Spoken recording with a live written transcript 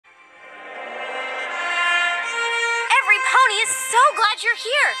Pony is so glad you're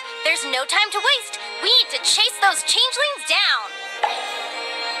here. There's no time to waste. We need to chase those changelings down.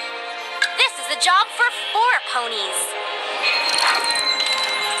 This is a job for 4 ponies.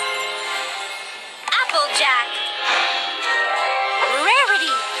 Applejack.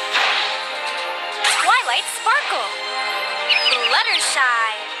 Rarity. Twilight Sparkle.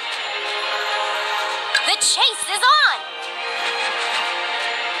 Fluttershy. The chase is on.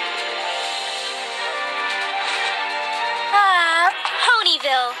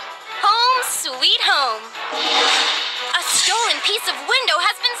 Ponyville. Home sweet home. A stolen piece of window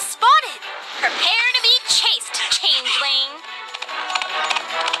has been spotted. Prepare to be chased, changeling.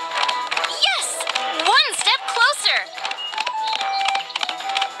 Yes! One step closer.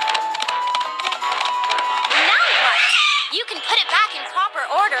 Now what? You can put it back in proper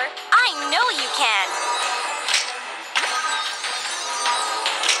order. I know you can.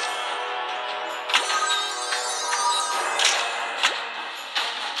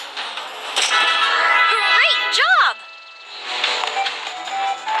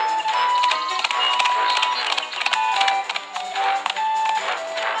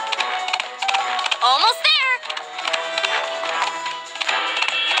 Almost there!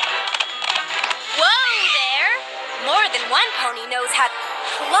 Whoa there! More than one pony knows how to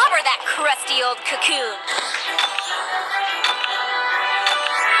clobber that crusty old cocoon.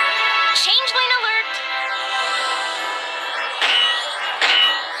 Changeling alert!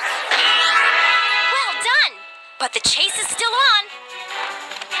 Well done! But the chase is still on.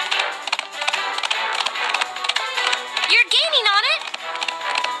 You're gaining on it!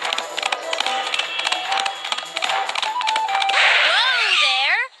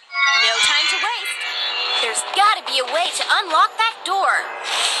 There's gotta be a way to unlock that door.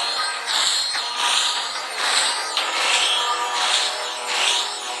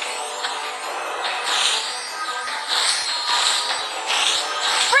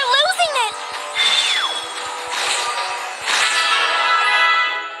 We're losing it!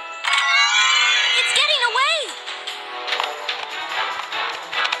 It's getting away!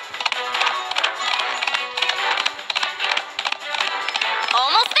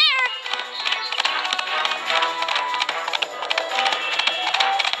 Almost there!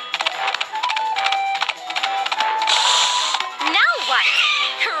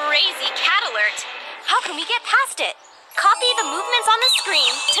 How can we get past it? Copy the movements on the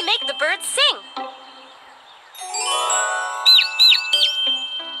screen to make the birds sing.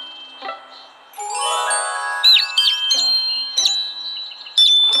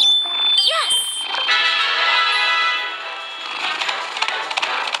 Yes!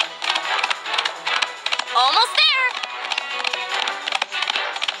 Almost there!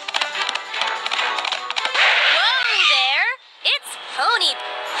 Whoa there! It's Pony.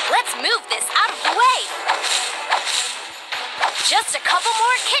 Let's move this out of the way. Just a couple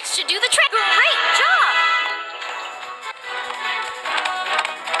more kicks should do the trick. Great job!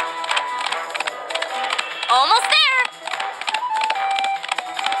 Almost there.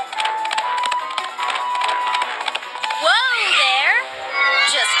 Whoa there.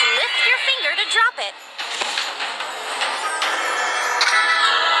 Just lift your finger to drop it.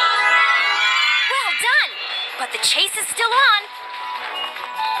 Well done. But the chase is still on.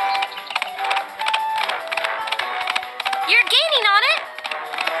 You're gaining on it.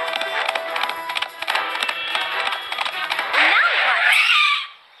 Now what?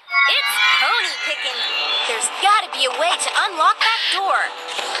 It's pony picking. There's gotta be a way to unlock that door.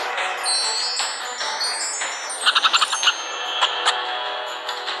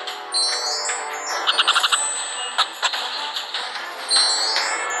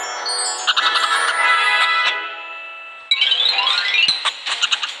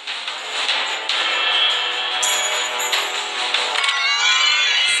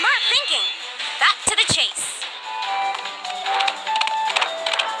 Back to the chase.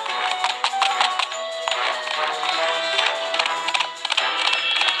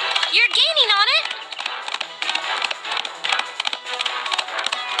 You're gaining on it.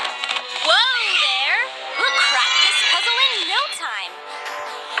 Whoa there. We'll crack this puzzle in no time.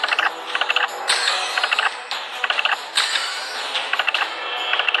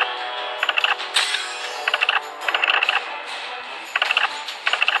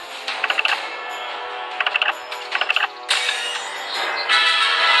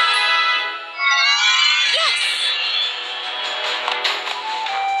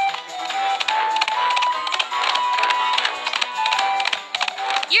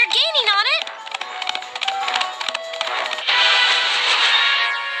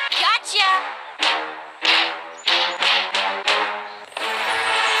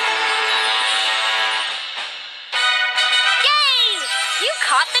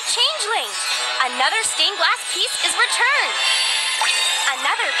 caught the changeling. Another stained glass piece is returned.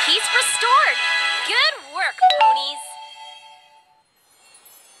 Another piece restored. Good work,